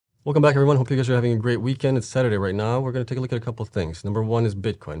Welcome back, everyone. Hope you guys are having a great weekend. It's Saturday right now. We're going to take a look at a couple of things. Number one is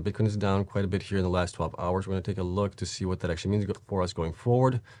Bitcoin. Bitcoin is down quite a bit here in the last 12 hours. We're going to take a look to see what that actually means for us going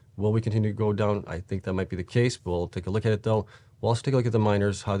forward. Will we continue to go down? I think that might be the case. We'll take a look at it, though. We'll also take a look at the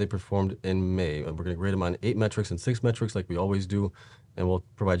miners, how they performed in May. And we're going to grade them on 8 metrics and 6 metrics like we always do. And we'll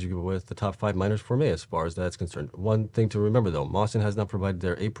provide you with the top 5 miners for May as far as that's concerned. One thing to remember, though, Mawson has not provided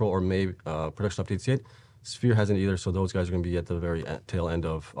their April or May production updates yet. Sphere hasn't either, so those guys are going to be at the very tail end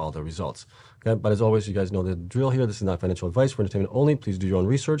of all the results. Okay, but as always, you guys know the drill here. This is not financial advice for entertainment only. Please do your own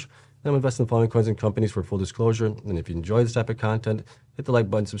research. And invest in the following coins and companies for full disclosure. And if you enjoy this type of content, hit the like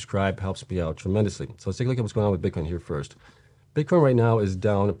button, subscribe, helps me out tremendously. So let's take a look at what's going on with Bitcoin here first. Bitcoin right now is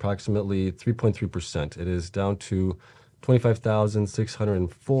down approximately 3.3%. It is down to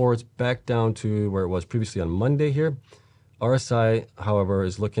 25,604. It's back down to where it was previously on Monday here. RSI, however,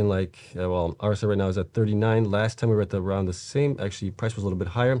 is looking like, well, RSI right now is at 39. Last time we were at around the same, actually, price was a little bit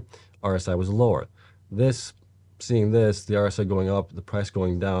higher. RSI was lower. Seeing this, the RSI going up, the price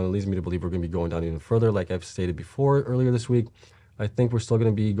going down, it leads me to believe we're going to be going down even further. Like I've stated before earlier this week, I think we're still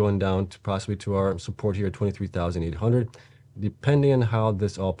going to be going down to possibly to our support here at 23,800. Depending on how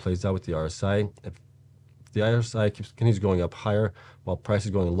this all plays out with the RSI, if the RSI continues going up higher while price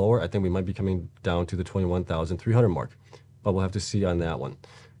is going lower, I think we might be coming down to the 21,300 mark. But we'll have to see on that one.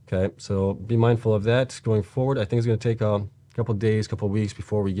 Okay, so be mindful of that going forward. I think it's going to take a couple days, couple weeks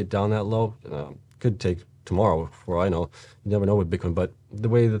before we get down that low. Could take tomorrow, for all I know. You never know with Bitcoin, but the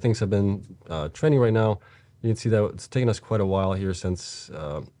way the things have been trending right now, you can see that it's taken us quite a while here since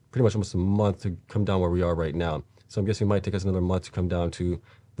pretty much almost a month to come down where we are right now. So I'm guessing it might take us another month to come down to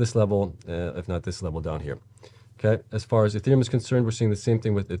this level, if not this level down here. Okay, as far as Ethereum is concerned, we're seeing the same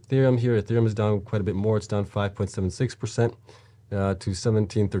thing with Ethereum here. Ethereum is down quite a bit more. It's down 5.76% to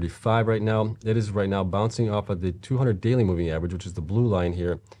 1735 right now. It is right now bouncing off of the 200 daily moving average, which is the blue line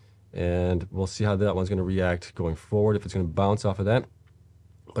here. And we'll see how that one's going to react going forward, if it's going to bounce off of that.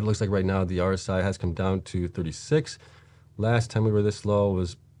 But it looks like right now the RSI has come down to 36. Last time we were this low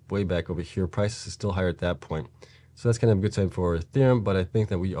was way back over here. Prices is still higher at that point. So that's kind of a good sign for Ethereum, but I think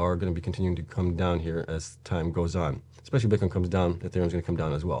that we are going to be continuing to come down here as time goes on. Especially Bitcoin comes down, Ethereum's going to come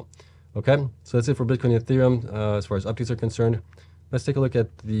down as well. Okay, so that's it for Bitcoin and Ethereum as far as updates are concerned. Let's take a look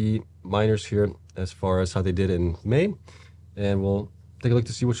at the miners here as far as how they did in May, and we'll take a look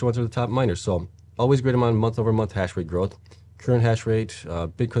to see which ones are the top miners. So always great amount of month-over-month hash rate growth, current hash rate,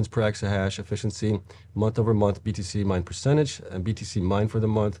 Bitcoins per exahash efficiency, month-over-month BTC mine percentage, and BTC mine for the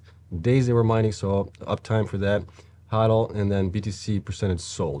month, days they were mining, so uptime for that, HODL, and then BTC percentage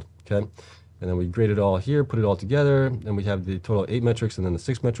sold, okay? And then we grade it all here, put it all together, and we have the total 8 metrics and then the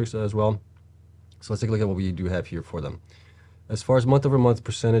 6 metrics as well. So let's take a look at what we do have here for them. As far as month-over-month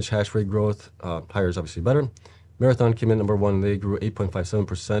percentage hash rate growth, higher is obviously better. Marathon came in number 1, they grew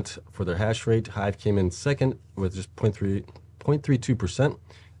 8.57% for their hash rate. Hive came in second with just 0.32%.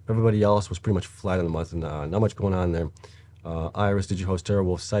 Everybody else was pretty much flat in the month, and not much going on there. Iris, DigiHost,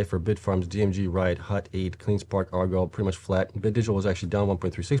 TerraWolf, Cypher, Bitfarms, DMG, Riot, Hut 8, CleanSpark, Argo, pretty much flat. BitDigital was actually down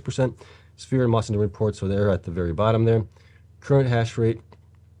 1.36%. Sphere and Mawson report, so they're at the very bottom there. Current hash rate,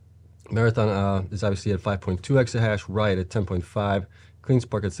 Marathon is obviously at 5.2 exahash, Riot at 10.5,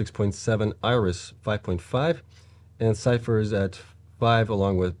 CleanSpark at 6.7, Iris 5.5, and Cypher is at 5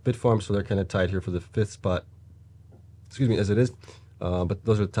 along with Bitfarms, so they're kind of tied here for the 5th spot, excuse me, as it is. But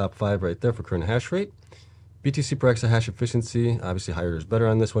those are the top 5 right there for current hash rate. BTC per exahash efficiency, obviously higher is better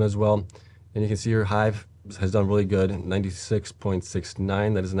on this one as well. And you can see here Hive has done really good,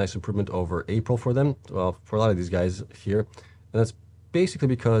 96.69. That is a nice improvement over April for them, well, for a lot of these guys here. And that's basically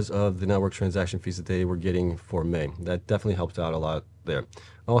because of the network transaction fees that they were getting for May. That definitely helped out a lot there.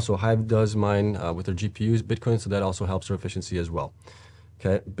 Also, Hive does mine with their GPUs, Bitcoin, so that also helps their efficiency as well.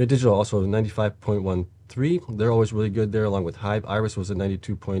 Okay, BitDigital also 95.13. They're always really good there, along with Hive. Iris was at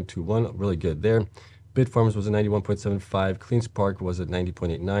 92.21, really good there. Bitfarms was at 91.75. CleanSpark was at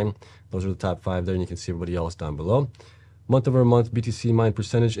 90.89. Those are the top 5 there, and you can see everybody else down below. Month-over-month BTC mine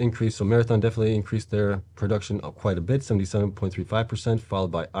percentage increase. So Marathon definitely increased their production quite a bit, 77.35%, followed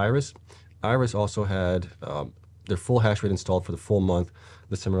by Iris. Iris also had their full hash rate installed for the full month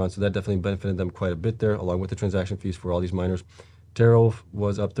this time around, so that definitely benefited them quite a bit there, along with the transaction fees for all these miners. Terra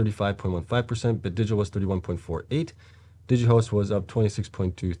was up 35.15%. BitDigital was 31.48. DigiHost was up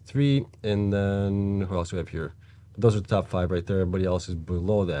 26.23, and then who else do we have here? Those are the top 5 right there. Everybody else is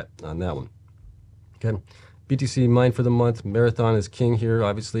below that on that one. Okay, BTC mine for the month. Marathon is king here,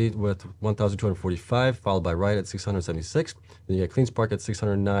 obviously, with 1,245, followed by Riot at 676. Then you got CleanSpark at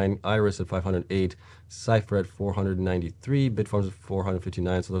 609, Iris at 508, Cypher at 493, Bitfarms at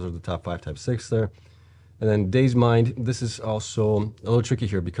 459. So those are the top 5, top 6 there. And then days mined, this is also a little tricky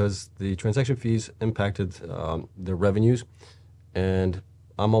here because the transaction fees impacted their revenues. And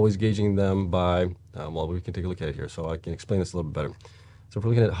I'm always gauging them by, well, we can take a look at it here so I can explain this a little bit better. So if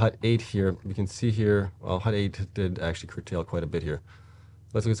we're looking at Hut 8 here, we can see here, well, Hut 8 did actually curtail quite a bit here.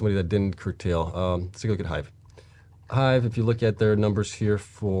 Let's look at somebody that didn't curtail. Let's take a look at Hive. Hive, if you look at their numbers here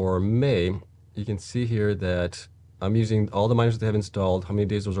for May, you can see here that I'm using all the miners that they have installed, how many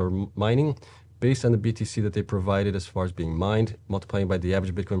days those are mining, based on the BTC that they provided as far as being mined, multiplying by the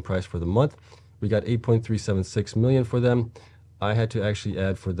average Bitcoin price for the month. We got 8.376 million for them. I had to actually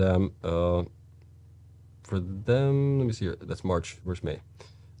add for them, let me see here, that's March versus May.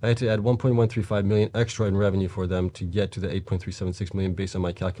 I had to add 1.135 million extra in revenue for them to get to the 8.376 million based on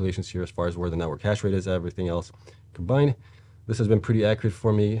my calculations here as far as where the network hash rate is, everything else combined. This has been pretty accurate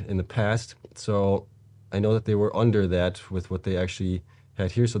for me in the past, so I know that they were under that with what they actually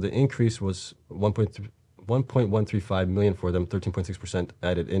had here. So the increase was 1.135 million for them, 13.6%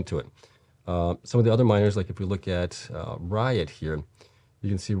 added into it. Some of the other miners, like if we look at Riot here, you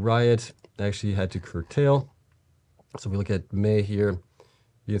can see Riot actually had to curtail. So if we look at May here,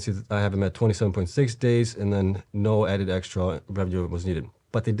 you can see that I have them at 27.6 days and then no added extra revenue was needed.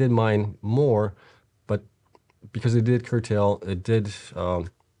 But they did mine more, but because they did curtail, it did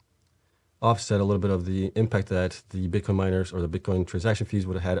offset a little bit of the impact that the Bitcoin miners or the Bitcoin transaction fees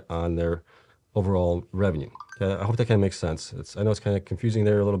would have had on their overall revenue. Okay, I hope that kind of makes sense. I know it's kind of confusing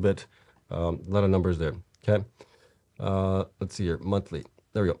there a little bit. A lot of numbers there. Okay, let's see here, monthly.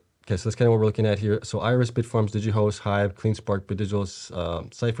 There we go. Okay, so that's kind of what we're looking at here. So Iris, Bitfarms, DigiHost, Hive, CleanSpark,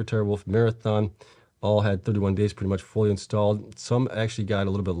 BitDigital, Cypher, TeraWolf, Marathon, all had 31 days pretty much fully installed. Some actually got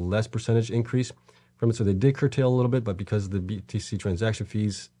a little bit less percentage increase from it, so they did curtail a little bit, but because the BTC transaction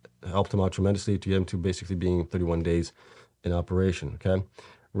fees helped them out tremendously to get them to basically being 31 days in operation. Okay,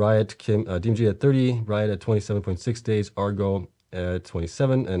 Riot came, DMG at 30, Riot at 27.6 days, Argo at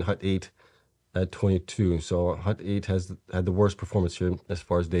 27, and Hut 8 at 22. So Hut 8 has had the worst performance here as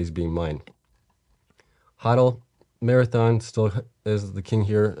far as days being mined. HODL, Marathon still is the king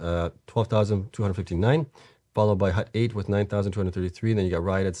here, 12,259, followed by Hut 8 with 9,233. Then you got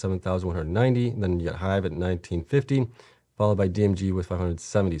Riot at 7,190. Then you got Hive at 1950, followed by DMG with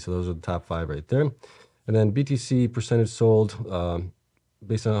 570. So those are the top 5 right there. And then BTC percentage sold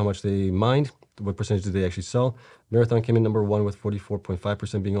based on how much they mined. What percentage did they actually sell? Marathon came in number 1 with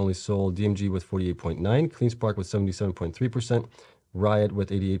 44.5% being only sold. DMG with 48.9%. CleanSpark with 77.3%. Riot with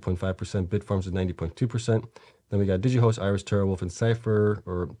 88.5%. Bitfarms with 90.2%. Then we got DigiHost, Iris, TeraWolf, and Cypher,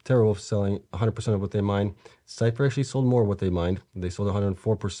 or TeraWolf selling 100% of what they mined. Cypher actually sold more of what they mined. They sold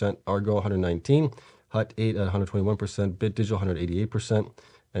 104%. Argo 119%. Hut 8 at 121%. BitDigital 188%.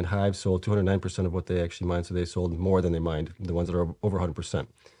 And Hive sold 209% of what they actually mined. So they sold more than they mined, the ones that are over 100%.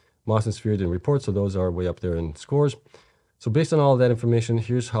 Moss and Sphere didn't report, so those are way up there in scores. So based on all of that information,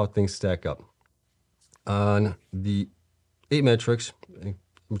 here's how things stack up. On the 8 metrics,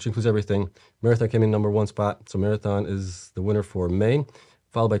 which includes everything, Marathon came in number 1 spot. So Marathon is the winner for May,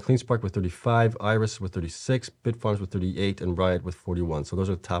 followed by CleanSpark with 35, Iris with 36, Bitfarms with 38, and Riot with 41. So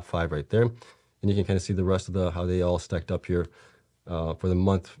those are the top 5 right there. And you can kind of see the rest of how they all stacked up here for the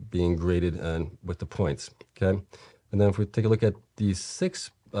month being graded and with the points. Okay, and then if we take a look at the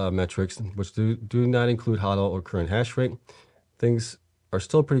 6 metrics, which do not include HODL or current hash rate, things are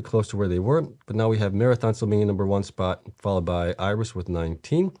still pretty close to where they were, but now we have Marathon still being in number 1 spot, followed by Iris with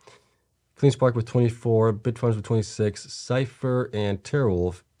 19, CleanSpark with 24, Bitfarms with 26, Cypher and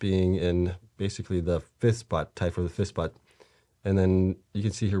TeraWolf being in basically the 5th spot, tied for the 5th spot. And then you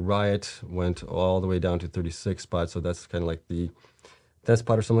can see here Riot went all the way down to 36 spots, so that's kind of like the 10th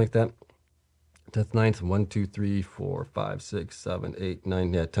spot or something like that. 10th, 9th, 1, 2, 3, 4, 5, 6, 7, 8,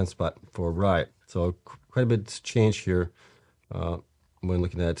 9, yeah, 10th spot for Riot. So quite a bit change here when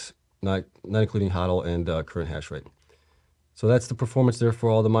looking at not including HODL and current hash rate. So that's the performance there for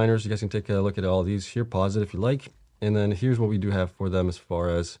all the miners. You guys can take a look at all these here, pause it if you like. And then here's what we do have for them as far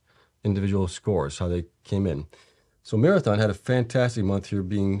as individual scores, how they came in. So Marathon had a fantastic month here,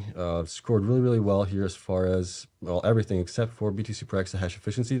 being scored really, really well here as far as, well, everything except for BTC per exahash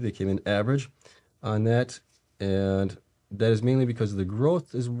efficiency. They came in average on that, and that is mainly because the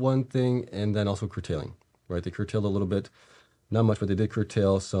growth is one thing, and then also curtailing, right? They curtailed a little bit, not much, but they did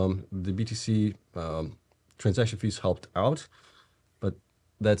curtail some. The BTC transaction fees helped out, but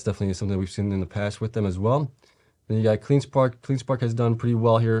that's definitely something that we've seen in the past with them as well. Then you got CleanSpark. CleanSpark has done pretty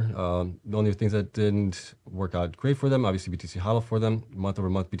well here. The only things that didn't work out great for them, obviously BTC HODL for them, month over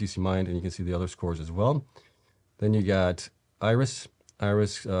month BTC mined, and you can see the other scores as well. Then you got Iris.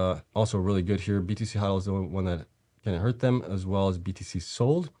 Iris also really good here. BTC HODL is the one that kind of hurt them, as well as BTC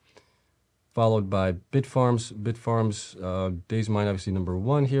sold. followed by Bitfarms. Bitfarms, days mine obviously number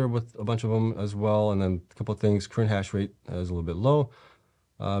one here with a bunch of them as well. And then a couple of things, current hash rate is a little bit low.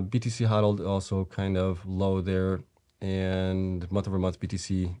 BTC hodled also kind of low there, and month over month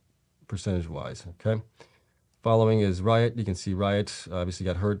BTC percentage wise, okay? Following is Riot. You can see Riot obviously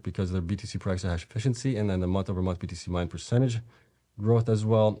got hurt because of their BTC price and hash efficiency, and then the month over month BTC mine percentage growth as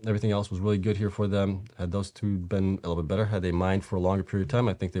well. Everything else was really good here for them. Had those two been a little bit better, had they mined for a longer period of time,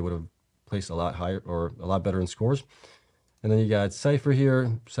 I think they would have placed a lot higher or a lot better in scores. And then you got Cypher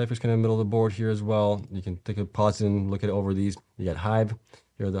here. Cypher's kind of middle of the board here as well. You can take a pause and look at over these. You got Hive.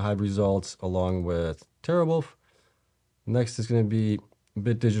 Here are the Hive results along with TeraWolf. Next is going to be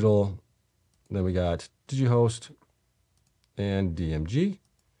Bit Digital. Then we got DigiHost and DMG,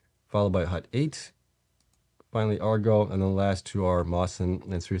 followed by Hut 8. Finally, Argo, and then the last two are Mawson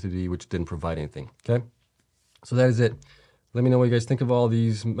and Sphere3D, which didn't provide anything. Okay, so that is it. Let me know what you guys think of all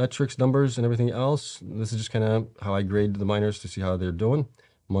these metrics, numbers, and everything else. This is just kind of how I grade the miners to see how they're doing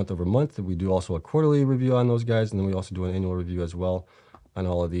month over month. We do also a quarterly review on those guys, and then we also do an annual review as well on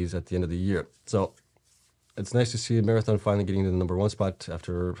all of these at the end of the year. So it's nice to see Marathon finally getting to the number one spot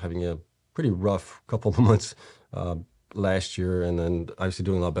after having a pretty rough couple of months last year, and then obviously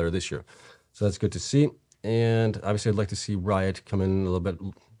doing a lot better this year. So that's good to see. And obviously I'd like to see Riot come in a little bit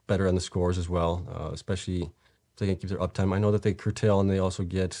better on the scores as well, especially if they can keep their uptime. I know that they curtail and they also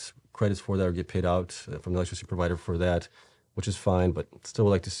get credits for that or get paid out from the electricity provider for that, which is fine, but still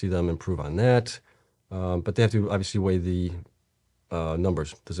would like to see them improve on that. But they have to obviously weigh the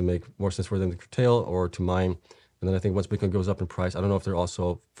numbers. Does it make more sense for them to curtail or to mine? And then I think once Bitcoin goes up in price, I don't know if they're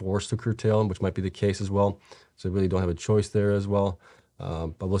also forced to curtail, which might be the case as well. So they really don't have a choice there as well.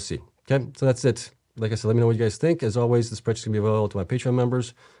 But we'll see. Okay, so that's it. Like I said, let me know what you guys think. As always, the spreadsheet's going to be available to my Patreon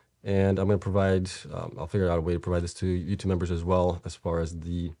members. And I'm going to provide, I'll figure out a way to provide this to YouTube members as well as far as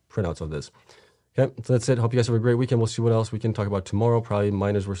the printouts of this. Okay, so that's it. Hope you guys have a great weekend. We'll see what else we can talk about tomorrow. Probably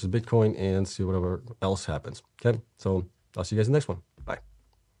miners versus Bitcoin and see whatever else happens. Okay, so I'll see you guys in the next one.